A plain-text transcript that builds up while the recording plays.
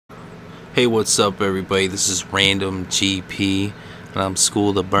Hey, what's up, everybody? This is Random GP, and I'm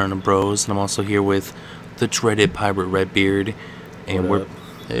Skool, the Burnah Bros, and I'm also here with the dreaded Pirate Redbeard, and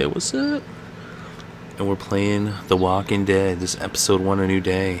hey, what's up? And we're playing The Walking Dead. This is episode 1, A New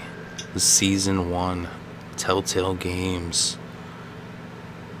Day. This is season 1, Telltale Games.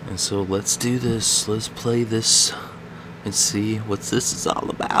 And so let's do this. Let's play this and see what this is all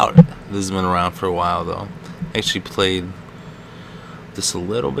about. This has been around for a while, though. I actually played this a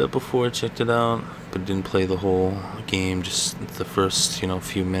little bit before I checked it out, but didn't play the whole game, just the first,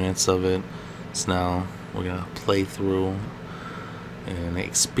 few minutes of it. So now we're gonna play through and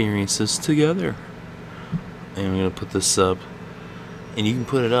experience this together. And I'm gonna put this up, and you can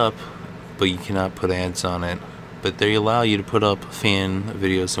put it up, but you cannot put ads on it. But they allow you to put up fan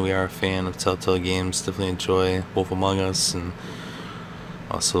videos, and we are a fan of Telltale Games. Definitely enjoy Wolf Among Us and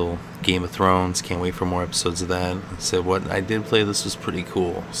also Game of Thrones. Can't wait for more episodes of that. So what I did play, this was pretty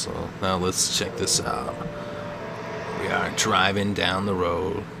cool. So now let's check this out. We are driving down the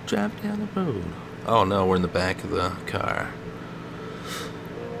road. Drive down the road. Oh no, we're in the back of the car.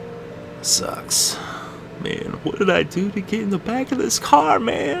 Sucks. Man, what did I do to get in the back of this car,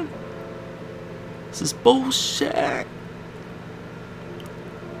 man? This is bullshit.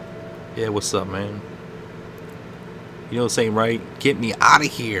 Yeah, what's up, man? You know what I'm saying, right? Get me out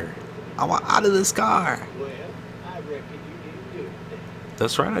of here. I want out of this car. Well, I reckon you didn't do it.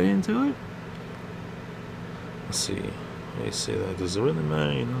 That's right, I didn't do it. Let's see. Let me see that. Does it really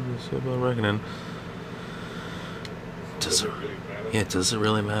matter? You know, this is about reckoning. Does it? Yeah, does it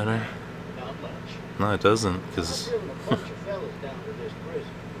really matter? Not much. No, it doesn't, because I've driven a bunch of fellas down to this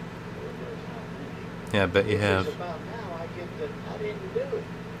prison. yeah, I bet you have. It's about now I get that I didn't do it.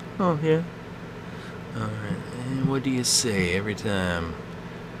 Oh, yeah. Alright, and what do you say every time?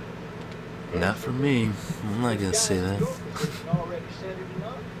 Not for me. I'm not gonna say that. Already set it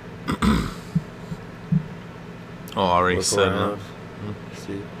enough. Oh, already set it up.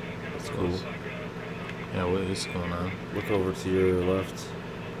 See, that's cool. Yeah, what is going on? Look over to your left.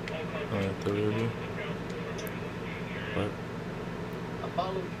 Alright, the rear view. What? I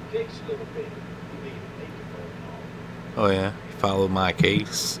followed your kicks a little bit. You need to make it Oh, yeah. You follow my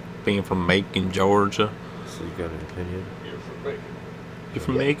case. Being from Macon, Georgia. So you got an opinion? You're from Macon. You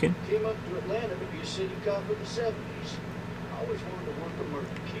from Macon? Came up to Atlanta to be a city cop in the 70s. I always wanted to work a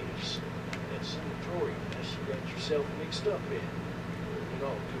murder case. That sanatorium mess you got yourself mixed up in. With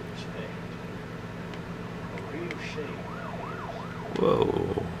all due respect. A real shame.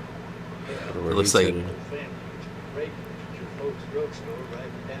 Whoa. Yeah, It looks like family was raped at your folks' drugstore right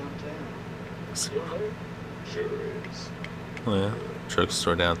in downtown. Still there? Sure is. oh, yeah.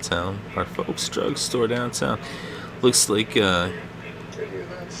 Drugstore downtown. Our folks' drugstore downtown. Looks like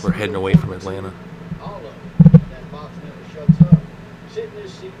we're heading away from Atlanta. All of them. That box never shuts up. Sit in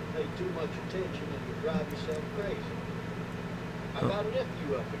this seat and pay too much attention and you drive yourself crazy. I gotta lift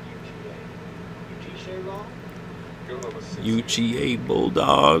you up at UGA. UG say wrong? UGA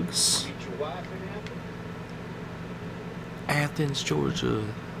Bulldogs. Meet your wife in Athens? Athens, Georgia.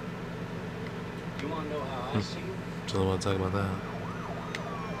 You wanna know how I see you? Don't want to talk about that.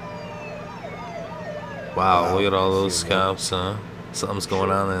 Wow, look at all those cops, huh? Something's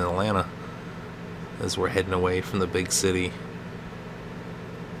going on in Atlanta as we're heading away from the big city.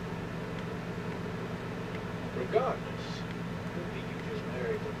 Regardless, could be you just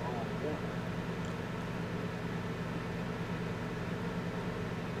married the wrong woman.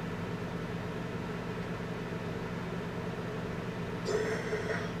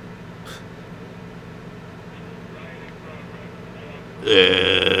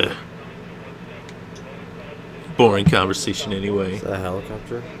 Boring conversation anyway. Is that a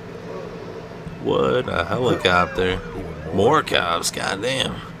helicopter? What? A helicopter? More cops,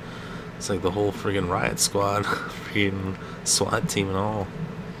 goddamn. It's like the whole friggin' riot squad. Friggin' SWAT team and all.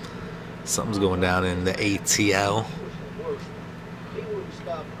 Something's going down in the ATL. He wouldn't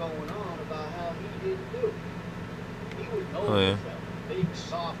stop going on about how he didn't do it. He was no Oh, yeah. big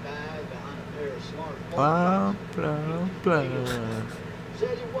soft eye behind a pair of smart Blah, glasses. blah, blah.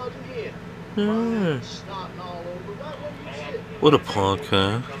 Said it wasn't him. Yeah. Snotting all over. Right where you sit. What a punk,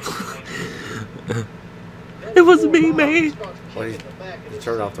 huh? It wasn't me, man. Why did you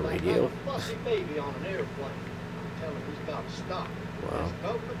turn off the radio? Fussy baby on an airplane. Tell him he's got to stop. Wow. That's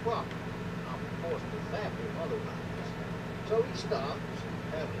government property. I'm forced to zap him otherwise. So he stops,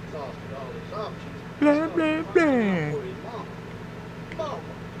 having exhausted all his options. Blah, blah, blah. For his mama. Mama,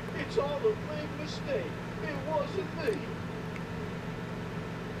 it's all a big mistake. It wasn't me.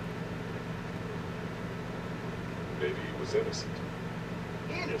 Maybe he was innocent.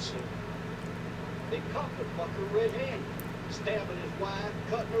 Innocent? They caught the fucker red-handed. stabbing his wife,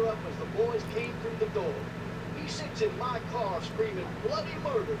 cutting her up as the boys came through the door. He sits in my car screaming bloody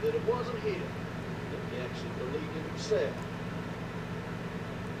murder that it wasn't him. He actually believed it himself.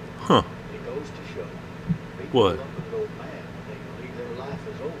 Huh. It goes to show. What? People go mad when they believe their life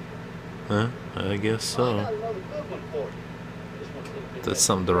is over. Huh? I guess I so. got another good one for you. This one's a little bit That's less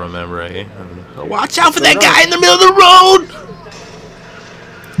something to impressive. remember, eh? Watch out for that guy in the middle of the road!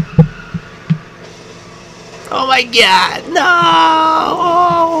 Oh my god, no!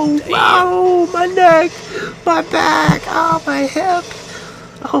 Oh, my neck, my back, oh, my hip.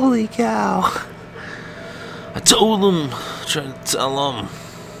 Holy cow. I told him, tried to tell him.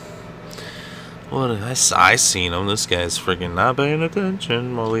 What? I seen him. This guy's freaking not paying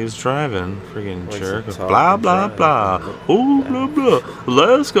attention while he's driving. Freaking jerk. Blah, blah, blah. Oh, blah, blah.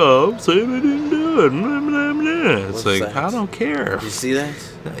 Last cop said I didn't do it. Blah, blah, blah. It's like, I don't care. Did you see that?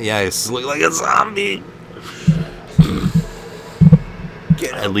 Yeah, he look like a zombie.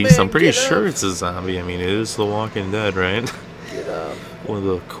 At least man, I'm pretty get sure up. it's a zombie. I mean, it is The Walking Dead, right? Get up. One of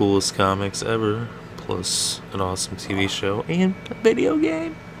the coolest comics ever. Plus an awesome TV show and a video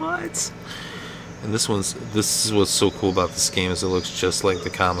game. What? And this is what's so cool about this game is it looks just like the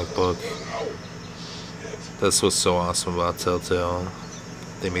comic book. That's what's so awesome about Telltale.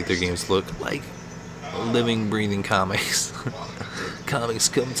 They make their games look like living, breathing comics. Comics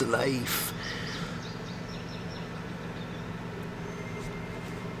come to life.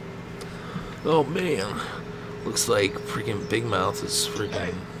 Oh man, looks like freaking Big Mouth is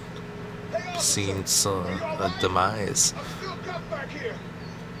freaking seen a demise.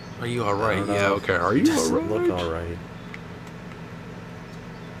 Are you alright? Yeah, okay. Are you alright? Look alright.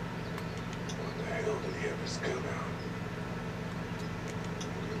 What the hell did he ever come out?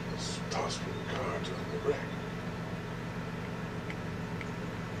 Was tossed from the car to the wreck.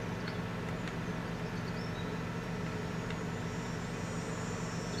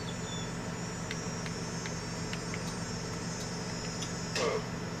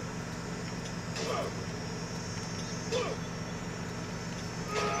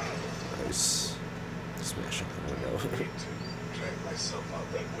 Nice. Smash out the window. I need to drag myself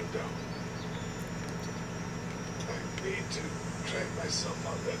out that window. I need to drag myself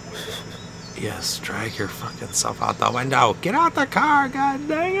out that window. Yes, drag your fucking self out the window. Get out the car, god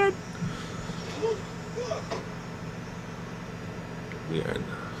dang it. We are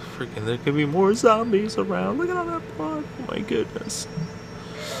freaking, there could be more zombies around. Look at all that blood. Oh my goodness.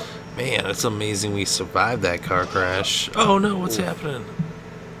 Man, it's amazing we survived that car crash. Oh no, what's happening?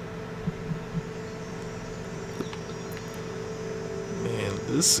 Man,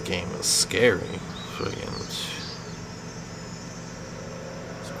 this game is scary. Freaking.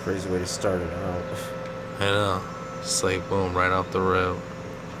 It's a crazy way to start it out. I know. It's like boom, right off the rip.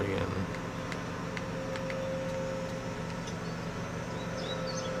 Freaking.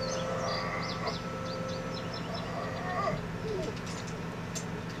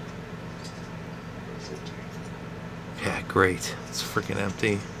 Yeah, great. It's freaking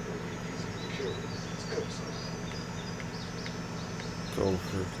empty. Go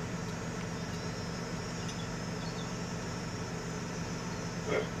for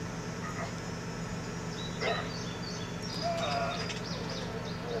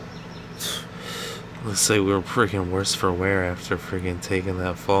Looks like we were freaking worse for wear after freaking taking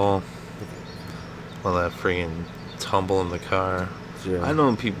that fall. Well, that freaking tumble in the car. Yeah. I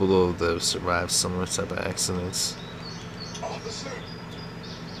know people though that have survived similar type of accidents. Officer!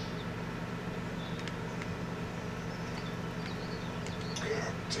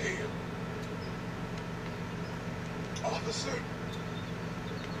 God damn. Officer!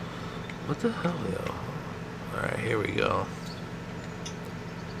 What the hell, yo? Alright, here we go.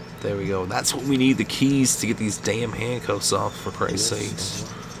 There we go. That's what we need, the keys to get these damn handcuffs off, for Christ's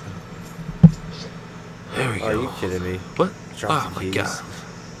sakes. There we go. Are you kidding me? What? Drop Oh the my keys. god.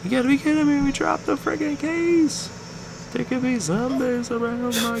 You gotta be kidding me, we dropped the friggin' keys. There could be zombies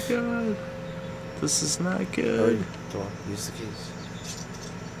around, my god. This is not good. Hurry. Go on, use the keys.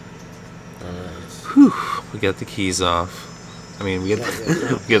 Alright. Whew, we got the keys off. I mean, we get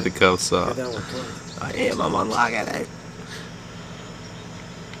Yeah. we get the cuffs Get off. that one, come I'm unlocking it.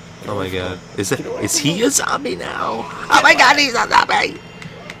 Oh my god. Is he a zombie now? Oh my god, he's a zombie!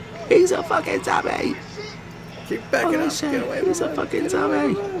 He's a fucking zombie! Keep backing Holy up. shit, Get away he's from a it. fucking Get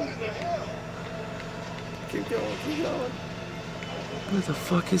away zombie! from it. Keep going, keep going. Where the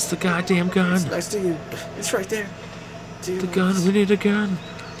fuck is the goddamn gun? It's next to you. It's right there. To your The gun, left. we need a gun.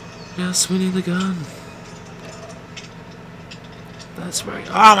 Yes, we need the gun. That's right.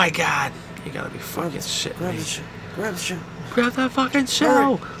 Oh my god! You gotta be fucking shitting Grab me. the shell. Grab the shell. Grab that fucking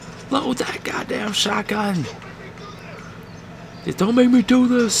shell! Load that goddamn shotgun! Don't make me do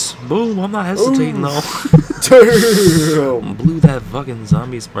this. Boom, I'm not hesitating though. Damn. Blew that fucking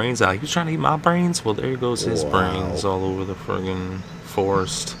zombie's brains out. He was trying to eat my brains? Well, there goes his Wow. brains all over the friggin'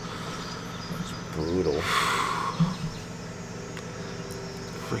 forest. Brutal.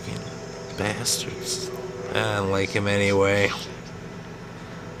 Freaking bastards. I don't like him anyway.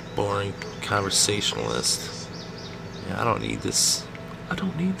 Boring conversationalist. Yeah, I don't need this. I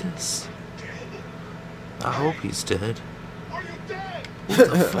don't need this. I hope he's dead. Are you dead? What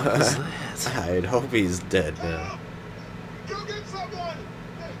the fuck is that? I'd hope he's dead now. Go get someone!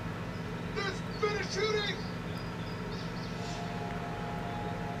 There's been a shooting!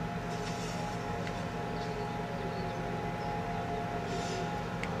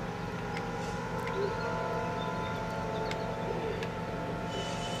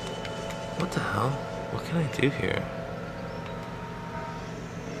 What the hell? What can I do here?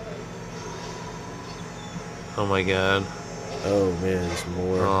 Oh my god. Oh man, there's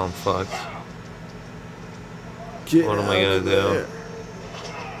more. Oh, I'm fucked. Get What am I out gonna of do? there.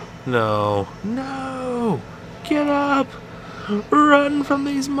 No. No! Get up! Run from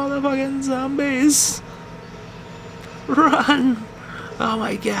these motherfucking zombies! Run! Oh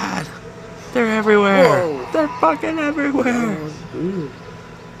my god. They're everywhere. Whoa. They're fucking everywhere. Ooh.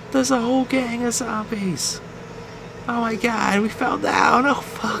 There's a whole gang of zombies. Oh my god, we fell down. Oh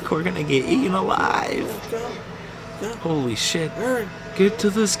fuck, we're gonna get eaten alive. Go. Go. Holy shit. Hurry. Get to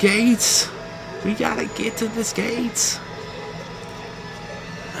this gates. We gotta get to this gates.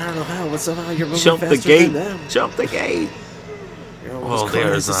 I don't know how, but somehow you're moving Jump faster the gate. than them. Jump the gate. You're almost Well, crawling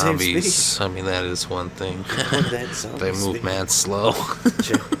they're at the same zombies. speed. I mean, that is one thing. That zombie They move speed. mad slow.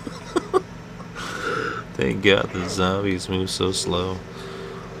 Shit. Thank God the zombies move so slow.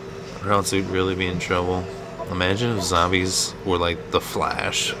 Or else we'd really be in trouble. Imagine if zombies were like the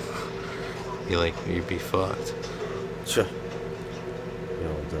Flash. You'd be fucked. Sure. You're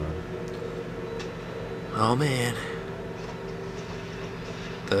all done. Oh man.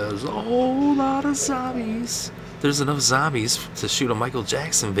 There's a whole lot of zombies. There's enough zombies to shoot a Michael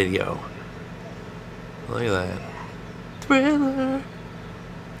Jackson video. Look at that. Thriller.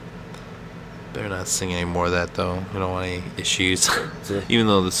 Better not sing any more of that though. I don't want any issues. Even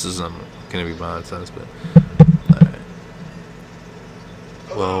though this is gonna be monetized, but alright.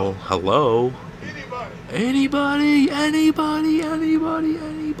 Well, hello. Anybody? Anybody.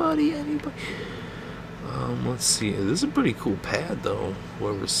 Let's see. This is a pretty cool pad though.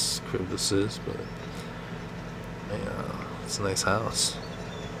 Whoever's crib this is, but yeah, it's a nice house.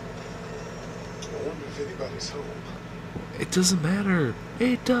 I wonder if anybody's home. It doesn't matter.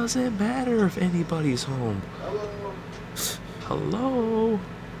 It doesn't matter if anybody's home. Hello? Hello?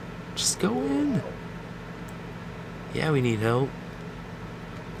 Just go in. Yeah, we need help.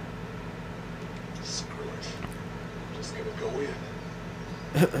 Screw it. I'm just gonna go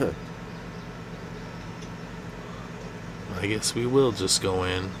in. I guess we will just go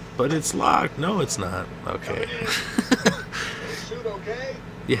in. But it's locked. No, it's not. Okay. Don't shoot, okay?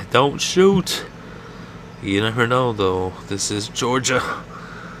 Yeah, don't shoot. You never know, though. This is Georgia.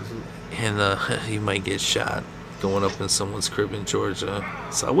 And you might get shot going up in someone's crib in Georgia.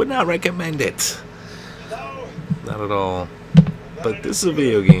 So I would not recommend it. No. Not at all. But this is a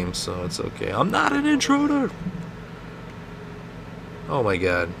video game, so it's okay. I'm not an intruder. Oh my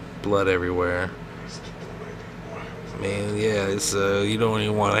god. Blood everywhere. Man, yeah, it's you don't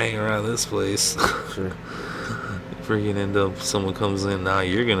even want to hang around this place. Sure. Freaking end up, someone comes in, now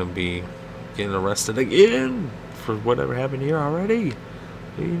you're gonna be getting arrested again for whatever happened here already. You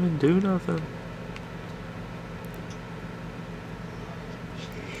didn't even do nothing.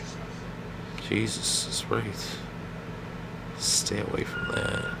 Jesus is right. Stay away from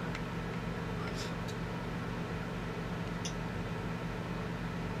that.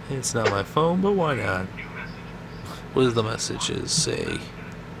 It's not my phone, but why not? What does the messages say?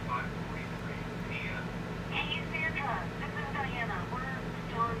 Hey, Sandra, this is Diana. We're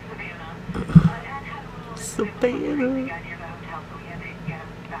still in Savannah. Dad had a little Savannah. We got near the hotel, so we had to get him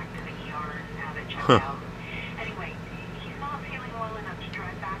back to the ER and have it checked out. Anyway, he's not feeling well enough to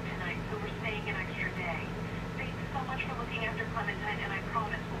drive back tonight, so we're staying an extra day. Thanks so much for looking after Clementine, and I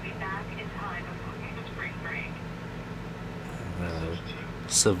promise we'll be back in time before the spring break.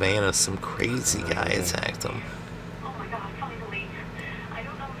 Savannah, some crazy guy attacked him. Oh my God, finally. I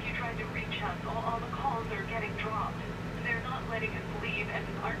don't know if you tried to reach us. All the calls are getting dropped. They're not letting us leave and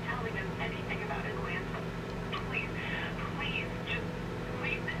aren't telling us anything about Atlanta. Please, just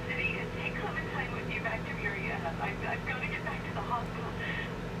leave the city and take Clementine with you back to Marietta. I've got to get back to the hospital.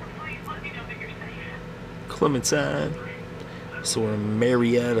 Please let me know that you're safe. Clementine. So we're in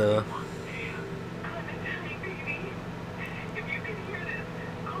Marietta. Clementine, baby. If you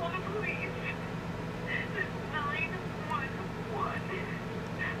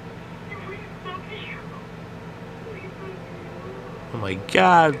my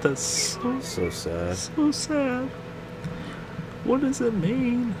god, that's so sad. so sad. What does it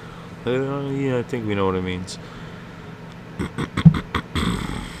mean? Yeah, I think we know what it means.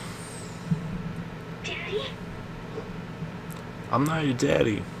 Daddy? I'm not your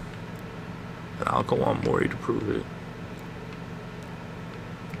daddy. And I'll go on Maury to prove it.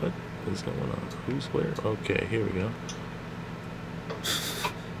 What is going on? Who's where? Okay, here we go.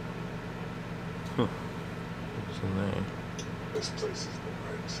 Huh. What's in there? This place has been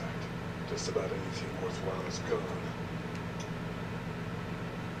ransacked. Just about anything worthwhile is gone.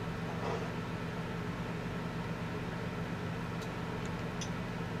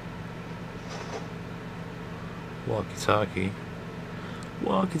 Walkie-talkie.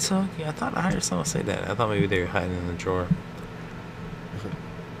 Walkie-talkie. I thought I heard someone say that. I thought maybe they were hiding in the drawer.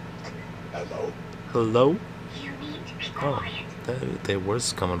 Hello? Hello? You need to be Oh, quiet. that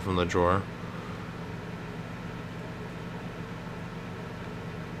was coming from the drawer.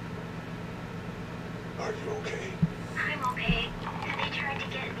 Are you okay? I'm okay. They tried to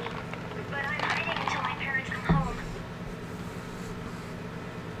get me, but I'm hiding until my parents come home.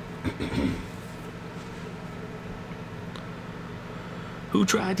 Who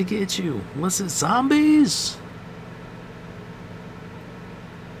tried to get you? Was it zombies?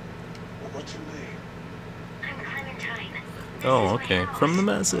 What's your name? I'm Clementine. This Oh, is my okay. house. From the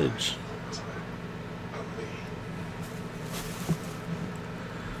message. I'm Lee.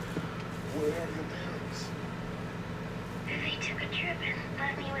 Where are your parents? They took a trip and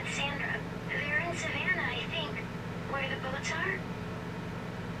left me with Sandra. They're in Savannah, I think. Where the boats are?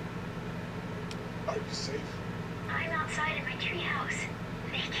 Are you safe? I'm outside in my treehouse.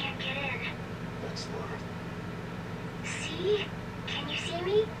 They can't get in. That's smart. See? Can you see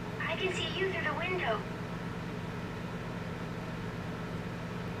me? I can see you through the window.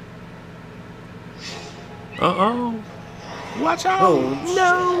 Uh-oh. Watch out! Oh,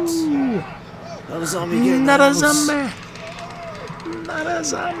 no! Not a zombie again. Not a zombie! Not a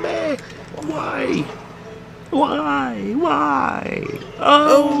zombie! Why? Why? Why?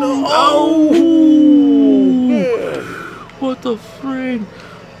 Oh, no. Oh! What the frick?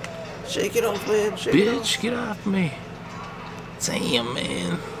 Shake it off, man. Shake it off. Bitch, get off me. Damn,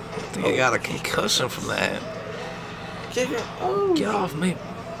 man. I think I got a concussion from that. Shake it. Oh. Get off me.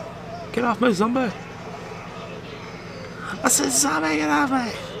 Get off me, zombie. I said zombie, get off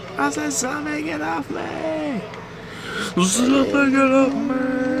me. I said zombie, get off me. Zombie, get off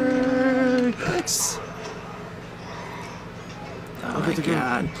me. X. Oh Look my at the girl.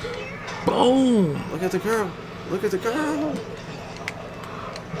 god. Boom. Look at the girl. Look at the girl.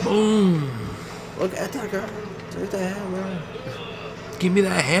 Boom. Look at the girl. Take the hammer. Give me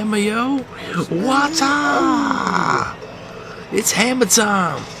that hammer, yo. Water. It's hammer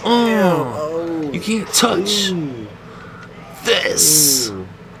time. Oh. You can't touch Ooh. this. Ooh.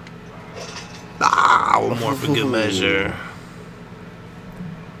 Ah, one more for good Ooh. measure.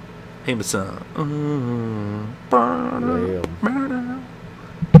 Hammer time.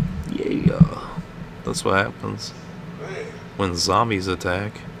 Yeah. That's what happens Hey, when zombies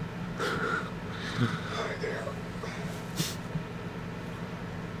attack. hi there.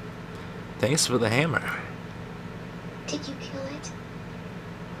 Thanks for the hammer. Did you kill it?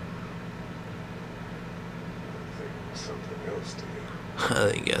 I think it was something else to you.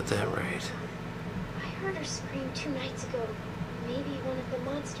 I think you got that right. I heard her scream 2 nights ago. Maybe one of the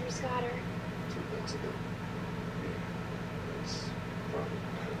monsters got her. 2 months ago. Yeah, that's probably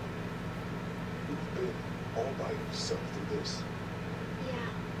what happened. You've been all by yourself through this. Yeah,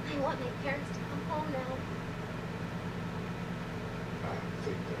 I want my parents to come home now. I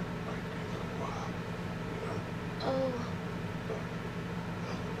think that might be a little while, you know? Oh, But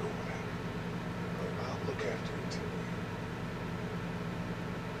I don't know what happened. But I'll look after it till then.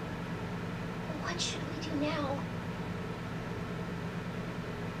 what should we do now?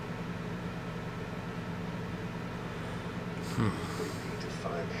 We need to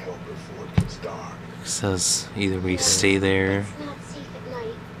find help before it gets dark. It says either we stay there It's not safe at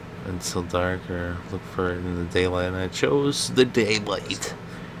night. until dark or look for it in the daylight, and I chose the daylight.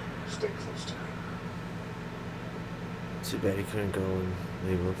 Stay close to me. Too bad he couldn't go and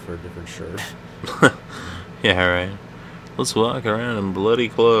maybe look for a different shirt. Yeah, right. Let's walk around in bloody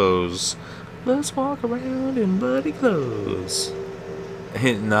clothes. Let's walk around in bloody clothes.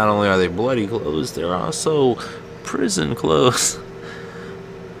 And not only are they bloody clothes, they're also prison clothes.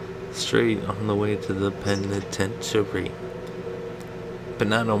 Straight on the way to the penitentiary. But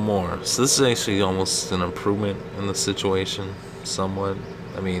not no more. So this is actually almost an improvement in the situation, somewhat.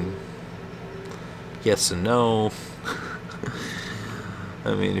 I mean, yes and no.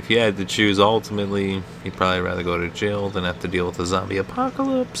 I mean, if you had to choose, ultimately, you'd probably rather go to jail than have to deal with a zombie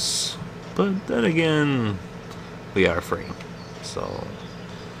apocalypse. But then again, we are free. So,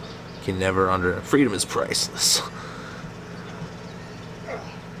 you can never freedom is priceless.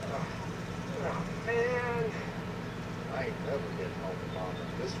 Man, I ain't never getting home to mom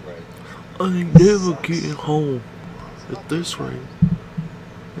at this rate. I ain't never getting home at this rate.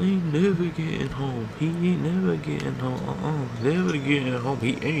 I ain't never getting home. He ain't never getting home. Never getting home.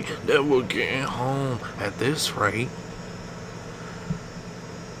 He ain't never getting home at this rate.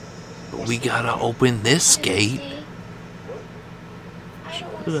 But we gotta open this gate.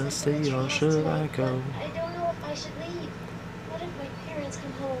 Should I stay or should I go? I don't know if I should leave. What if my parents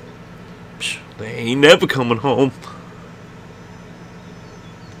come home? Psh, they ain't never coming home.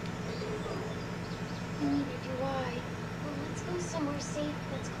 Neither do I. Well, let's go somewhere safe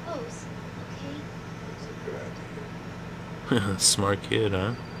that's close, okay? It's a good idea. Smart kid,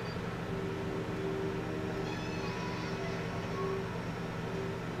 huh?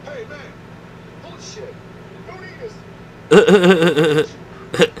 Hey, man! Bullshit! Don't eat us!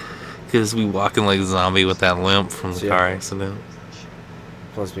 Because we walking like a zombie with that limp from the Yeah. car accident.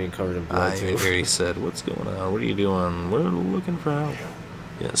 Plus being covered in I blood even too. hear he said, "What's going on? What are you doing? We're looking for help."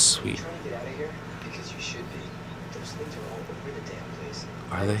 Yes, sweet. Trying to get out of here? Because you should be. Those things are all over the damn place.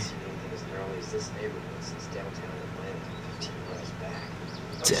 Are I they? haven't seen anything as gnarly as this neighborhood since downtown Atlanta, 15 miles back.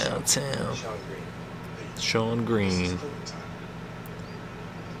 Downtown. Sean Green. Sean Green. Clementine.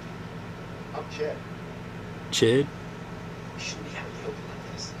 I'm Chet. Chid? You shouldn't be out in the open like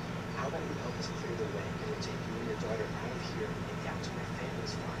this. How about you help us clear the way? It'll take you and your daughter out of here and down to my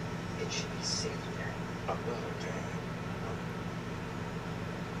family's farm. It should be safe there. I'm not a dad.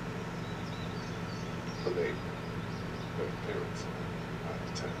 But they, their parents are out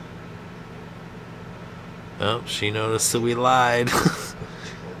of town. Oh, she noticed that we lied. It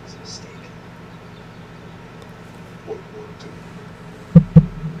was a mistake. What do you want to do?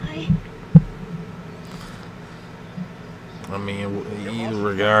 I mean,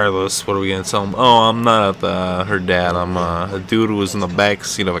 regardless, what are we gonna tell him? Oh, I'm not her dad. I'm a dude who was in the back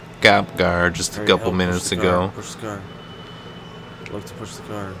seat of a cop car just a Hurry, couple help, minutes push the car, ago. Push the car. Look to push the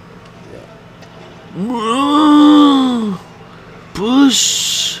car.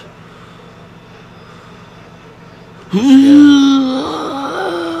 Push.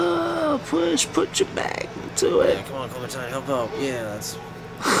 Push. Put your back into Yeah, it. come on, Clementine, help out. Yeah, that's.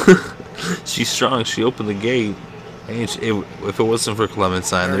 She's strong. She opened the gate. And if it wasn't for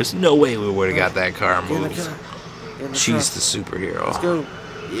Clementine, there's no way we would have got that car Get in the moved. car. Get in the She's truck. the superhero. Let's go.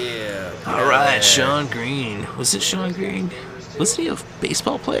 Yeah. All right, Sean Green. Was it Sean Green? Wasn't he a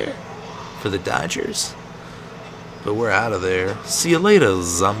baseball player for the Dodgers? But we're out of there. See you later,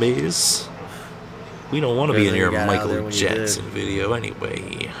 zombies. We don't want to be in your Better than you got out there Michael when you did. Jackson video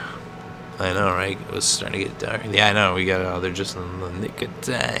anyway. I know, right? It was starting to get dark. Yeah, I know. We got out there just in the nick of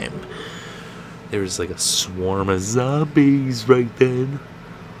time. There was like a swarm of zombies right then.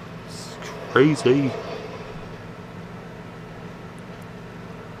 It's crazy.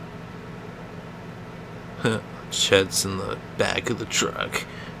 Chet's in the back of the truck.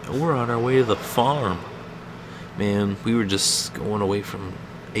 And we're on our way to the farm. Man, we were just going away from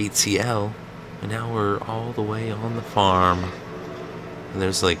ATL. And now we're all the way on the farm. And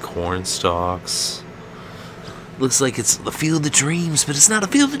there's like corn stalks. Looks like it's the field of dreams, but it's not a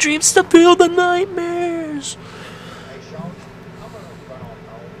field of dreams, it's the field of nightmares. Hey, Sean, I'm gonna run on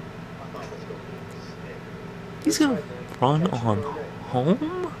home. My mama's gonna be sick. He's gonna run on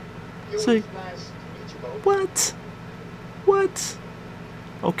home? It was Say, nice to meet you both. what? What?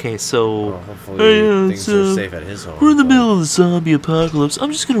 Okay, so Well, hopefully things are so safe at his home. we're in the but- middle of the zombie apocalypse.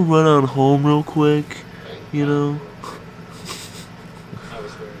 I'm just gonna run on home real quick, you know. I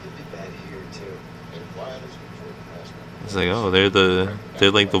was worried it'd be bad here too. And quiet as usual, last night. It's like, oh,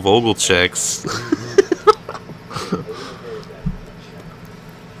 they're like the Vogel checks. Well,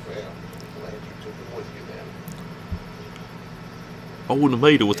 glad you took it with you then. I wouldn't have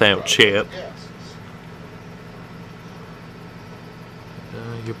made it without Chet. Yes.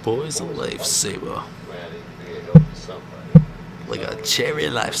 Your boy's a lifesaver, Glad he can be a help to somebody. like a cherry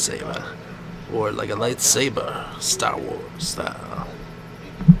lifesaver, or like a lightsaber, Star Wars style.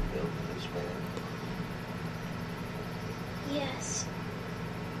 You can help this man. Yes.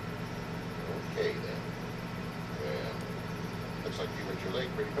 Okay then. Well, looks like you hurt your leg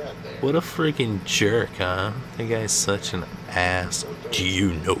pretty bad there. What a freaking jerk, huh? That guy's such an ass. Do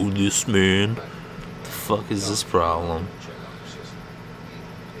you know this man? The fuck is this problem?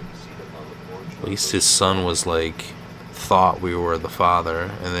 At least his son was like, thought we were the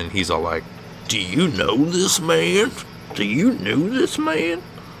father, and then he's all like, do you know this man? Do you know this man?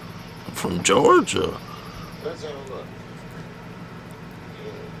 I'm from Georgia. Let's have a look.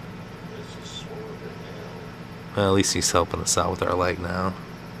 Yeah, this is sort of now. Well, at least he's helping us out with our leg now.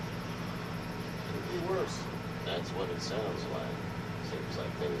 Could be worse. That's what it sounds like. Seems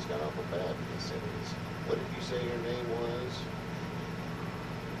like things got awful bad in these cities. What did you say your name was?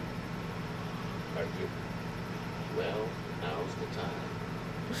 Arthur. Well, now's the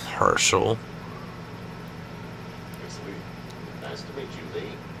time. Herschel. It's Lee. Nice to meet you,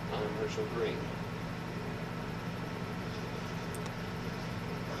 Lee. I'm Herschel Green.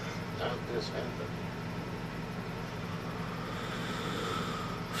 How'd this happen?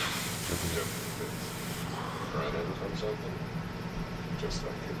 Running from something? Just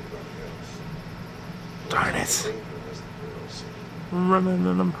like everybody else. Darn it. Dangerous, the girl said. Running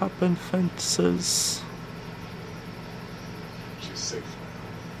and I'm hopping fences. She's safe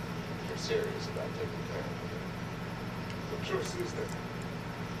now. You're serious about taking care of her. What choice is there?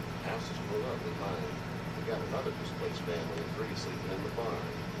 House is full up with mine. We got another displaced family of 3 sleeping in the barn.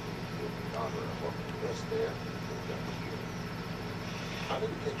 We'll be daughter and welcome to rest there. We'll come here. I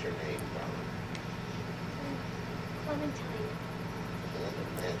didn't get your name, darling. Clementine. Can't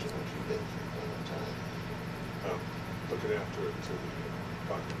imagine what you've been through, Clementine. Looking after it till we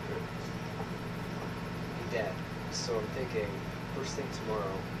find the parents. Hey, Dad. So I'm thinking, first thing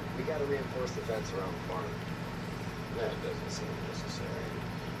tomorrow, we gotta reinforce the fence around the farm. That doesn't seem necessary.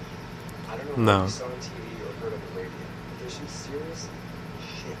 I don't know No. what you saw on TV or heard on the radio, but there's some serious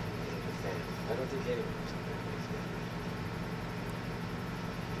shit in the fan. I don't think anyone's gonna do anything.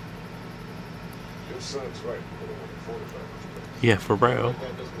 Your son's right. We don't want to fortify this place. Yeah, for real.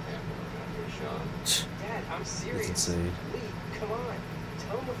 That doesn't happen around here, Sean. Dad, I'm serious. It's insane. Lee, come on.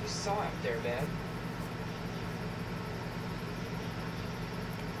 Tell him what you saw out there, Dad.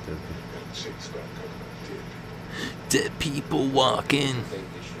 That chick's not coming out dead. Dead people walking. I think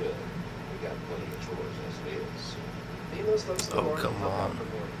we should. We got plenty of chores as it is. Me and those folks in the Oh, morning come help out on. for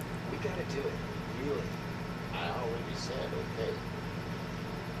morning. We gotta do it. Really. I already said okay.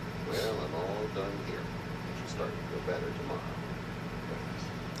 Well, I'm all done here. It should start to feel better tomorrow.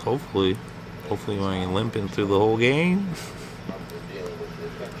 Thanks. Hopefully. Hopefully you ain't limping through the whole game. After dealing with the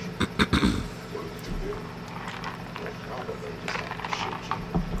infection. What do we do then? We'll probably just have to shoot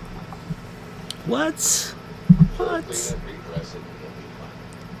you. What? Clean What? up, redress it, and you'll be fine.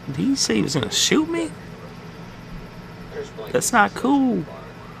 Did he say he was gonna shoot me? There's blankets That's not in the cool. barn.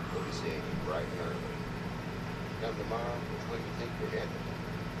 We'll be seeing you bright and early. Come tomorrow, which way do you think we're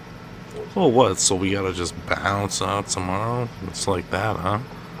headed? Oh, what? So we gotta just bounce out tomorrow? It's like that, huh?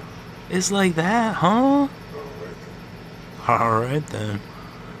 It's like that, huh? Alright then.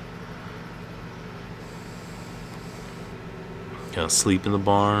 Gonna sleep in the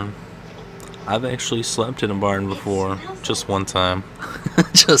barn. I've actually slept in a barn before. Just one time.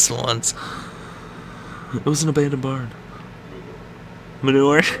 Just once. It was an abandoned barn.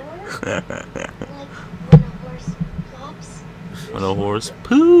 Manure? Like when a horse flops. When a horse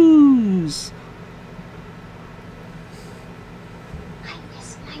poos. I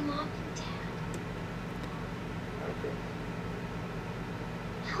miss my mom and dad. Okay.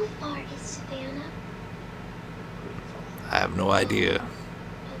 How far is Savannah? I have no idea.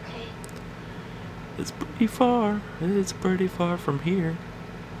 Okay. It's pretty far. It's pretty far from here.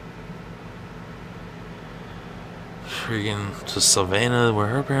 Freaking to Savannah, where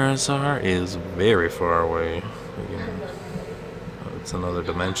her parents are, is very far away. Freaking, it's another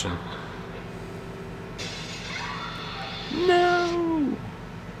dimension. No!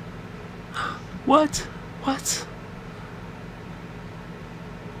 What? What?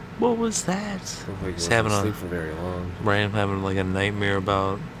 What was that? He's having sleep a for very long. Ryan having like a nightmare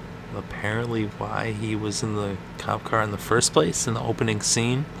about apparently why he was in the cop car in the first place in the opening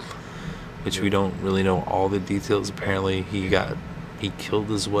scene, which we don't really know all the details. Apparently he killed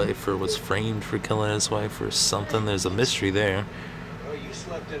his wife or was framed for killing his wife or something. There's a mystery there. Well, you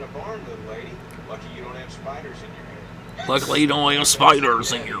slept in a barn, little lady. Lucky you don't have spiders in your hair. Luckily you don't have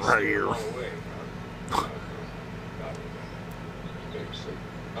spiders in your hair. All the way, huh?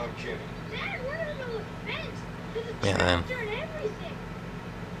 I'm kidding. Dad, we're gonna go with fence. There's a Yeah, then. tractor and everything.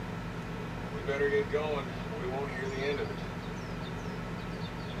 We better get going. We won't hear the end of it.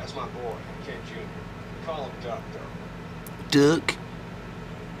 That's my boy, Ken Jr. Call him Duck, though. Duck.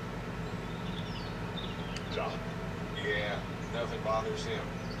 Duck? Yeah, nothing bothers him.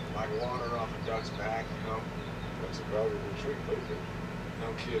 Like water off a duck's back, you know? That's a valuable trick, lately.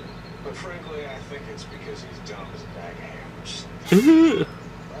 No kidding. But frankly, I think it's because he's dumb as a bag of hammers.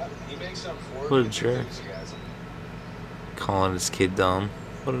 But he makes up for it What a with jerk. enthusiasm. Calling his kid dumb.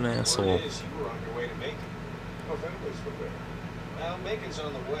 What an Word asshole. is, you were on your way to make it. My family's bear? Well, Macon's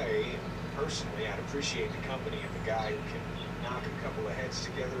on the way. Personally, I'd appreciate the company of a guy who can knock a couple of heads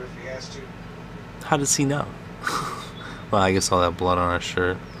together if he has to. How does he know? Well, I guess all that blood on our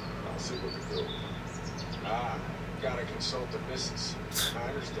shirt. I'll see what the girl wants. Ah, gotta consult the missus. I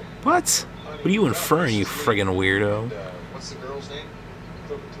understand. What? What are you inferring, you friggin' weirdo? And, what's the girl's name?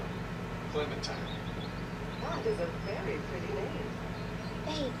 Clementine. Clementine. That is a very pretty name.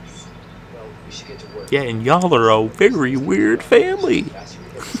 Thanks. Well, we should get to work. Yeah, and y'all are a very weird family. The faster we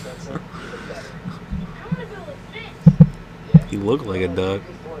get this fence up, the better. I want to build a fence. Yeah. You look like a duck.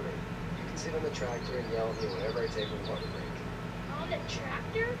 Good for me. You can sit on the tractor and yell at me whenever I take a water break. On the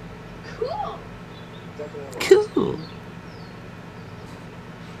tractor? Cool. Definitely. Cool.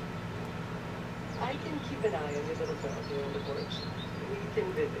 I can keep an eye on your little dog here on the porch. We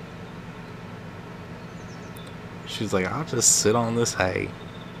can visit. She's like, I'll just sit on this hay.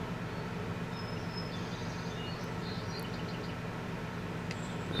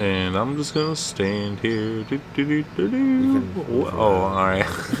 And I'm just gonna stand here. Oh, alright.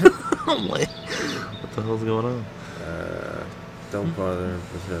 I'm like, what the hell's going on? Don't bother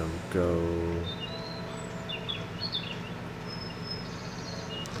with him. Go.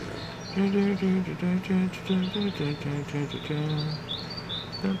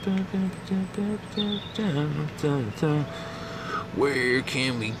 Where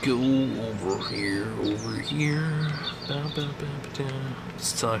can we go? Over here, over here.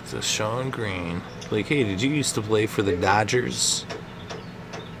 Let's talk to Sean Green. Like, hey, did you used to play for the Dodgers?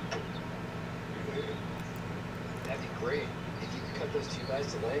 That'd be great. If you could cut those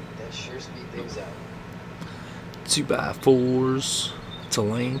 2x to length, that sure speed things up. 2x4s to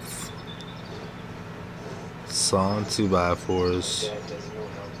length. Sawing 2x4s. Dad doesn't know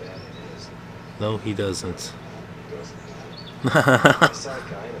how bad it is. No, he doesn't. I saw a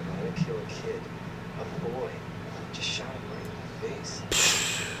guy in a mine kill a kid. A boy. Just shot him right in the face.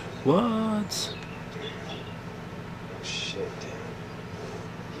 What? Oh shit, Dad.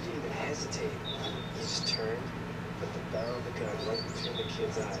 He didn't even hesitate. He just turned, put the barrel of the gun right between the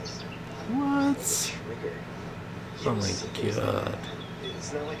kid's eyes. What? The trigger. He Oh was my sick as hell. god.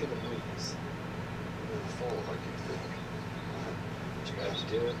 It's not like in the movies. It didn't fall like you think. But you had to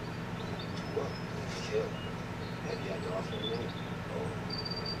do it. What? Kill. Have you had to offer me? Oh.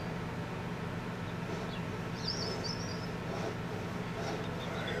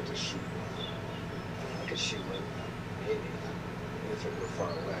 I had to shoot one. I could shoot one. Maybe. Even if it were far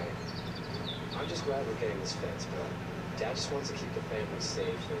away. I'm just glad we're getting this fence built. Dad just wants to keep the family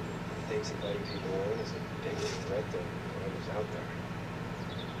safe and thinks inviting people in is a bigger threat than whatever's out there.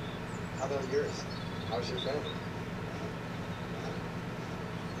 How about yours? How's your family?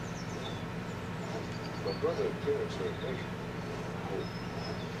 My brother and parents are in Lincoln.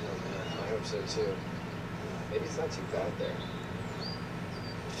 Oh man, I hope so too. Maybe it's not too bad there.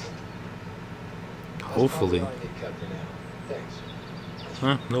 That's Hopefully. probably all I need cut for now. Thanks.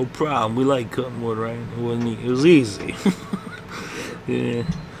 Huh? No problem. We like cutting wood, right? It wasn't. It was easy. Yeah.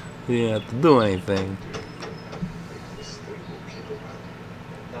 We didn't have to do anything. This thing will keep them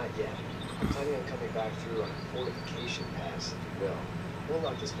out. Not yet. I'm planning on coming back through on a fortification pass. We'll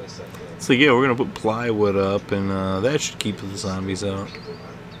lock this place up good. So yeah, we're gonna put plywood up, and that should keep the zombies out.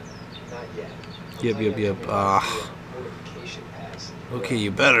 Not yet. I'm Yep, planning yep, on yep. coming back Ah. through on a fortification pass. Okay,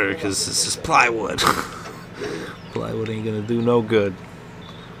 you better, because this is plywood. Plywood ain't gonna do no good.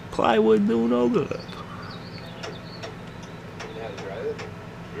 Plywood do no good. You know how to drive it?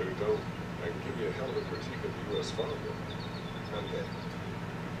 There you go. I can give you a hell of a critique of the U.S. Farm Bill. I'm good.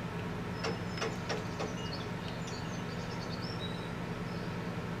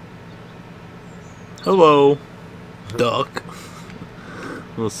 Hello, Duck.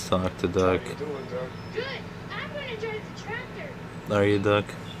 Let's talk to How Duck. you doing, Doug? Good. I'm going to drive the tractor. Are you Duck?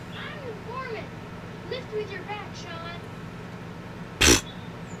 I'm the foreman. Lift with your back, Sean.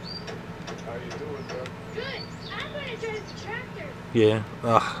 How you doing, Doug? Good. I'm going to drive the tractor. Yeah.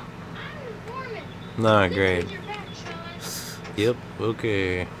 Ugh. I'm the foreman. Nah, Lift great. with your back, Sean. Yep.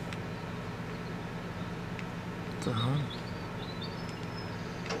 Okay. What the hell?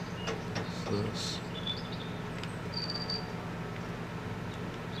 What's this?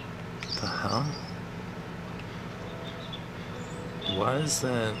 What the hell? Why is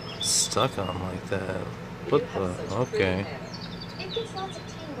that stuck on like that? What the? Okay. It gets lots of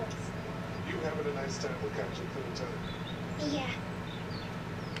tingles. You having a nice time with Captain Clementine? Yeah.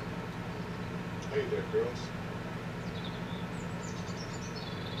 Hey there, girls.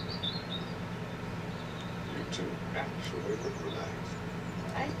 You two actually look relaxed.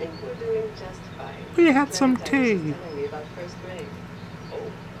 I think we're doing just fine. We had some Clementine was tea. telling me about first grade.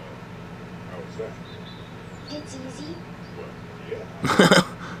 Oh, how was that? It's easy. Well, yeah.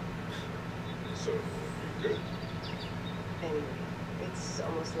 So, you good? Anyway, it's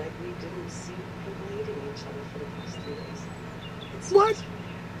almost like we didn't see people hating each other for the past 3 days. It's What? just-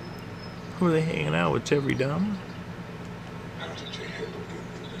 Who are they hanging out with? Jeffrey Dahmer? How did you handle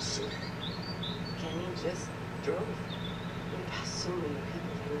getting through the city? Kenny just drove. We passed so many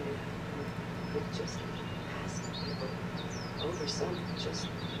people anyway. We just passed people over some. Just.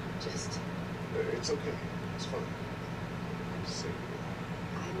 It's okay. It's fine. See.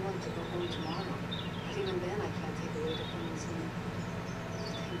 I want to go home tomorrow. But even then, I can't take away the things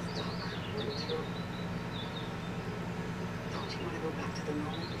Doc went through. Don't you want to go back to the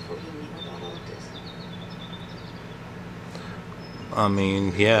moment before you knew about all of this? I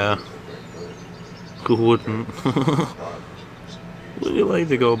mean, yeah. Who wouldn't? Would you like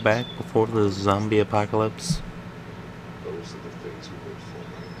to go back before the zombie apocalypse? Those are the things we live for,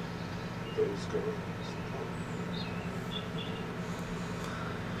 man. Those girls.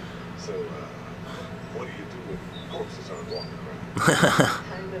 So, what do you do when corpses aren't walking around?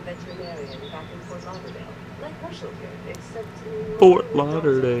 I'm a veterinarian back in Fort Lauderdale. Like Herschel here, except in Fort more dogs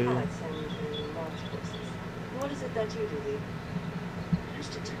and Lauderdale. cats and large horses. What is it that you do, Lee? I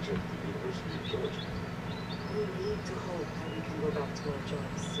used to teach at the University of Georgia. We need to hope that we can go back to our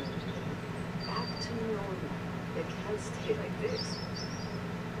jobs soon. Back to normal. It can't stay like this.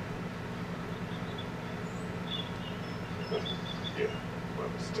 Yeah, my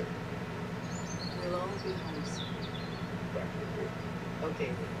mistake. We'll all be home soon. Back in the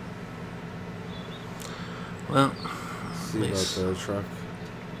Okay. Well, See about the truck.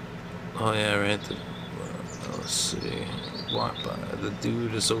 oh yeah, right. Let's see. Walk by. The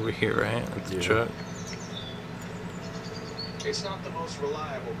dude is over here, right? At the Yeah. truck. It's not the most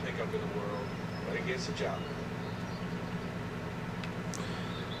reliable pickup in the world, but it gets the job done.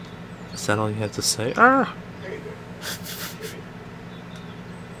 Is that all you have to say? Ah! Hey there. Kitty.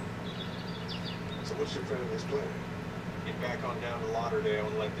 So what's your family's plan? Get back on down to Lauderdale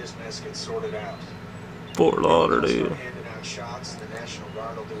and let this mess get sorted out. Fort We'll Lauderdale. start handing out shots, and the National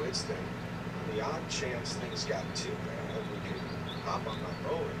Guard will do its thing. On the odd chance things got too bad, we can hop on my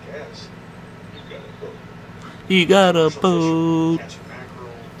boat, I guess. You've got a boat. You got a Commercial fishing, boat. catching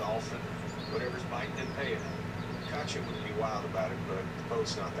mackerel, dolphin, whatever's biting and paying. Kachi wouldn't be wild about it, but the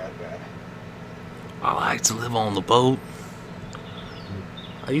boat's not that bad. I like to live on the boat.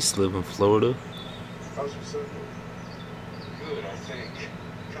 I used to live in Florida. How's your son doing? Good, I think.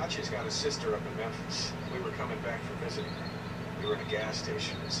 Kachi's got a sister up in Memphis. We were coming back from visiting her. We were in a gas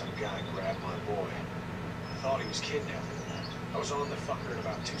station and some guy grabbed my boy. I thought he was kidnapping him. I was on the fucker in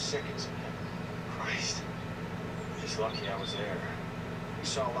about 2 seconds. Christ. Just lucky I was there. We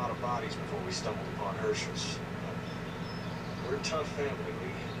saw a lot of bodies before we stumbled upon Herschel's. We're a tough family,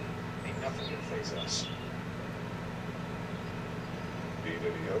 Lee. Ain't nothing gonna faze us. Need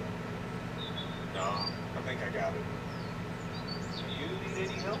any help? No, I think I got it. You need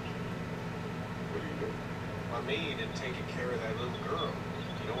any help? What do you do? I mean, in taking care of that little girl.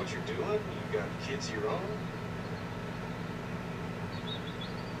 You know what you're doing? You got kids of your own?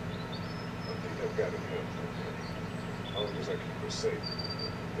 I think I've got it help, okay? As long as I keep her safe,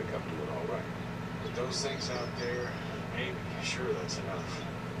 I think I'm doing all right. With those things out there, maybe, sure, that's enough.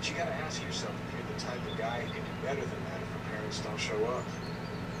 But you gotta ask yourself if you're the type of guy who can do better than that if her parents don't show up.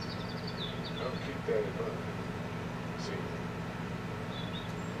 I'll keep that in mind. See,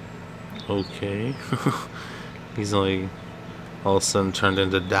 Okay. He's like all of a sudden turned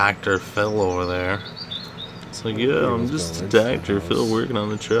into Dr. Phil over there. It's like, yeah, I'm just Dr. Phil working on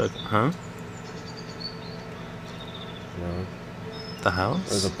the truck. Huh? No. The Or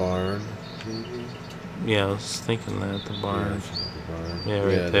house? the barn. Maybe? Yeah, I was thinking that. The barn. Yeah, the barn. Yeah,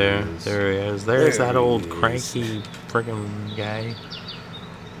 right it there. is. There he is. There's There that he old is. cranky freaking guy.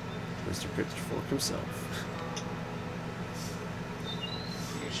 Mr. Pitchfork himself.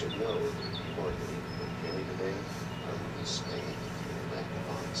 you should know that if you weren't leaving with Kenny today, I would be staying in back to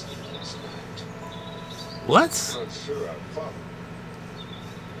Honesty last night. What? Not sure I'd follow.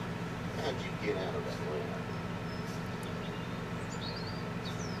 How'd you get out of that lab?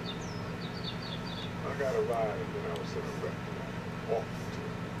 I got a ride when I was in a wreck. Walked to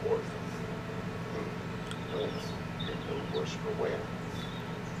an orphaned. Well, you're no worse for wear.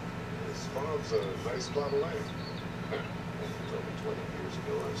 This farm's a nice plot of land. If you told me 20 years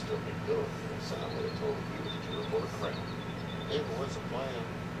ago I'd still be doing this, I would have told you that you were full of crap. There was a plan.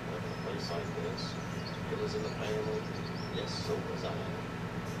 Like a place like this. It was in the family. Yes, so was I.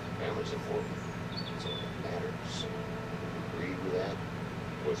 Family's important. So it matters. You agree with that?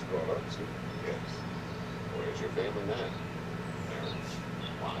 Was brought up to? Yes. Where's your family now? Parents,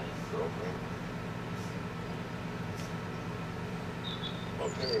 wife, girlfriend?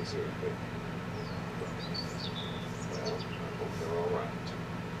 parents here, but... Well, I hope they're all right.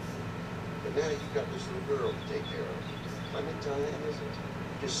 But now you've got this little girl to take care of. Clementine, is it?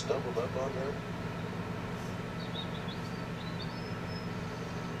 You just stumbled up on her?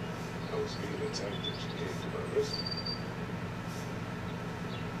 I was being attacked and she came to my rescue.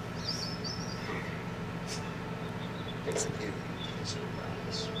 Can I give you this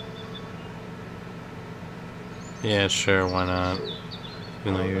advice? Yeah, sure, why not?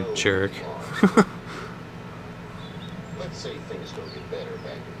 Even though you're a jerk. Let's say things don't get better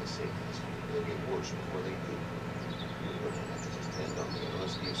back in the cities. They'll get worse before they do. You're going to have to depend on the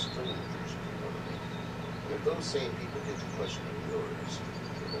honesty of strangers, if you know what I mean. And if those same people get to questioning yours,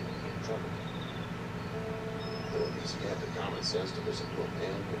 you're going to be in trouble. Well, at least you have the common sense to listen to a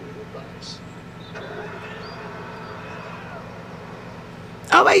man giving you advice.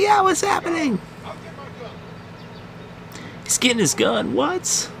 Oh my god, what's happening? I'll get my gun. He's getting his gun. What?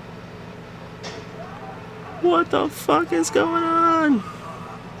 What the fuck is going on?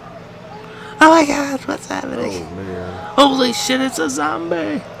 Oh my god, what's happening? Oh man. Holy shit, it's a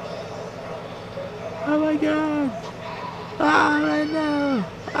zombie! Oh my god! Oh no!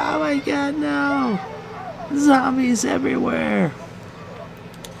 Oh my god, no! Zombies everywhere!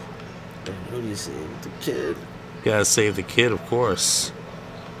 And who do you save? The kid. Gotta save the kid, of course.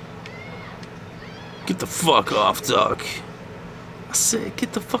 Get the fuck off, Duck! I said,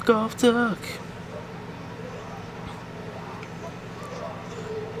 get the fuck off, Duck!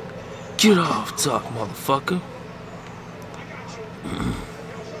 Get off, Duck, motherfucker!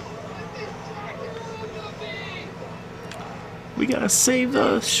 We gotta save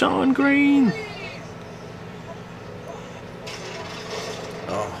the Sean Green!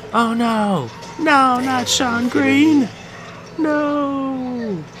 Oh, Oh no! No, not Sean Green!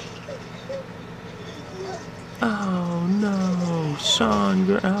 No! Oh no! Sean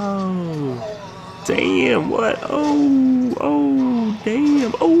Green! Oh! Damn! What? Oh! Oh!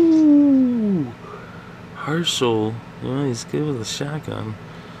 Damn! Oh! Herschel. Well, he's good with a shotgun.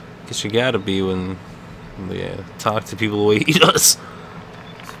 Guess you gotta be when they talk to people the way he does.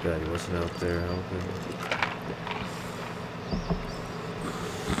 it's bad he wasn't out there helping.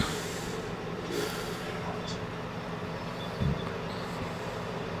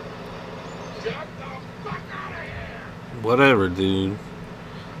 Get the fuck out of here! Whatever, dude.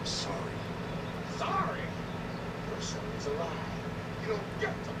 I'm sorry. Sorry? Your son is alive. You don't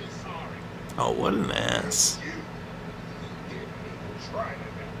get to be sorry. Oh, what an ass. You didn't even try to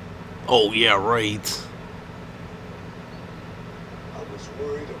get. Oh, yeah, right. I was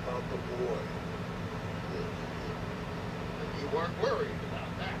worried about the boy. And you weren't worried about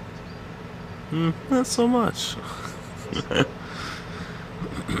that. Not so much. Gun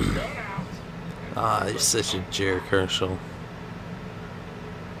out. Ah, you're such a jerk, Herschel.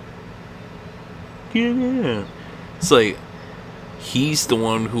 Get in. It's like, he's the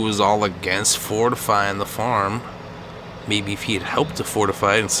one who was all against fortifying the farm. Maybe if he had helped to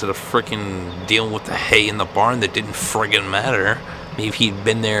fortify it instead of frickin' dealing with the hay in the barn that didn't friggin' matter. Maybe if he'd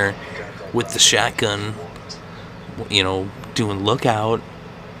been there with the shotgun, you know, doing lookout.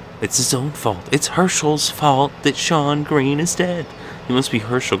 It's his own fault. It's Herschel's fault that Sean Green is dead. He must be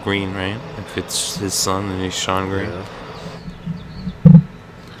Herschel Green, right? If it's his son and he's Sean Green. Yeah.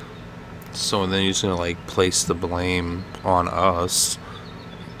 So then he's gonna like place the blame on us,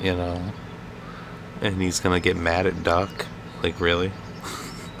 you know, and he's gonna get mad at Duck. Like, really?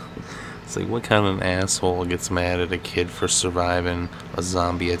 It's like, what kind of an asshole gets mad at a kid for surviving a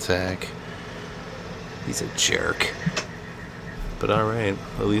zombie attack? He's a jerk. But alright,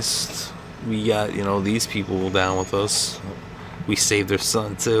 at least we got, you know, these people down with us. We saved their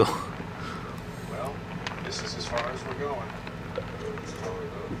son too. Well, this is as far as we're going.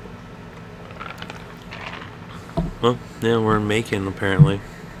 Well, yeah, we're in Macon apparently.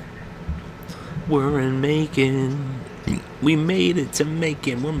 We're in Macon. We made it to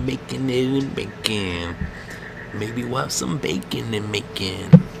Macon. We're making it in Macon. Maybe we'll have some bacon in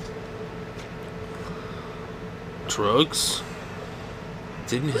Macon. Drugs?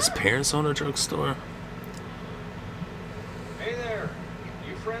 Didn't his parents own a drugstore? Hey there,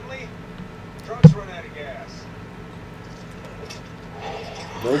 you friendly? Truck's run out of gas.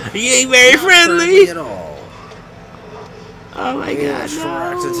 Nope. He ain't very Not friendly. at all. Oh my He god,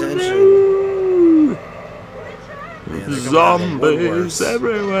 attracts no, attention. no. Man, they're coming out of the Zombies woodworks.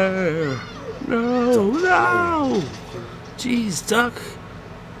 everywhere. No, no. Jeez, Duck.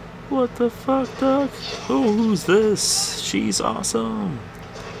 What the fuck, Duck? Oh, who's this? She's awesome.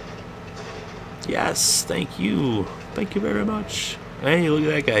 Yes, thank you. Thank you very much. Hey, look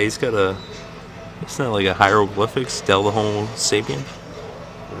at that guy. He's got a... It's not like a hieroglyphics, Del the Homo sapien.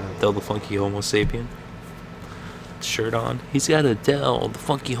 Del the Funky Homo Sapien shirt on. He's got a Del the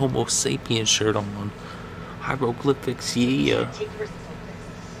Funky Homo Sapien shirt on. Hieroglyphics, yeah.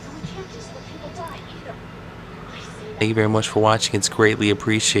 Thank you very much for watching. It's greatly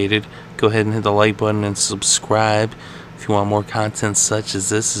appreciated. Go ahead and hit the like button and subscribe if you want more content such as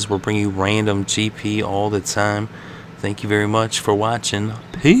this, as we're bringing you random GP all the time. Thank you very much for watching.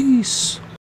 Peace.